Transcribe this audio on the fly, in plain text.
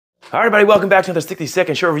All right, everybody, welcome back to another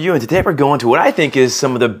 60-second short review, and today we're going to what I think is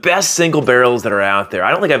some of the best single barrels that are out there.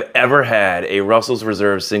 I don't think I've ever had a Russell's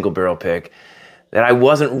Reserve single barrel pick that I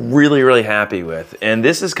wasn't really happy with. And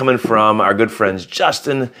this is coming from our good friends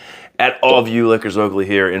Justin at All View Liquors locally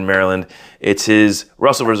here in Maryland. It's his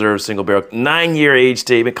Russell Reserve single barrel, 9-year age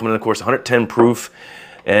statement, coming in, of course, 110 proof,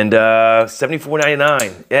 and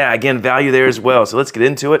 $74.99. Yeah, again, value there as well. So let's get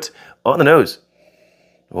into it. On the nose.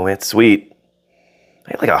 Oh, that's sweet.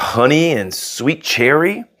 I got like a honey and sweet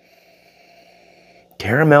cherry.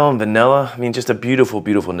 Caramel and vanilla. I mean, just a beautiful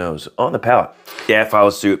nose. On the palate. Yeah, it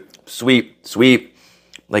follows suit. Sweet.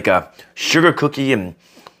 Like a sugar cookie and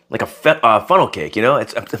like a funnel cake, you know?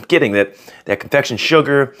 I'm getting that confection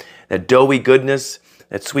sugar, that doughy goodness,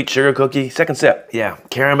 that sweet sugar cookie. Second sip. Yeah,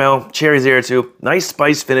 caramel, cherries there too. Nice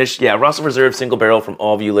spice finish. Yeah, Russell Reserve single barrel from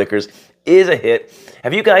All View Liquors is a hit.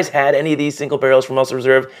 Have you guys had any of these single barrels from Russell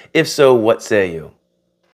Reserve? If so, what say you?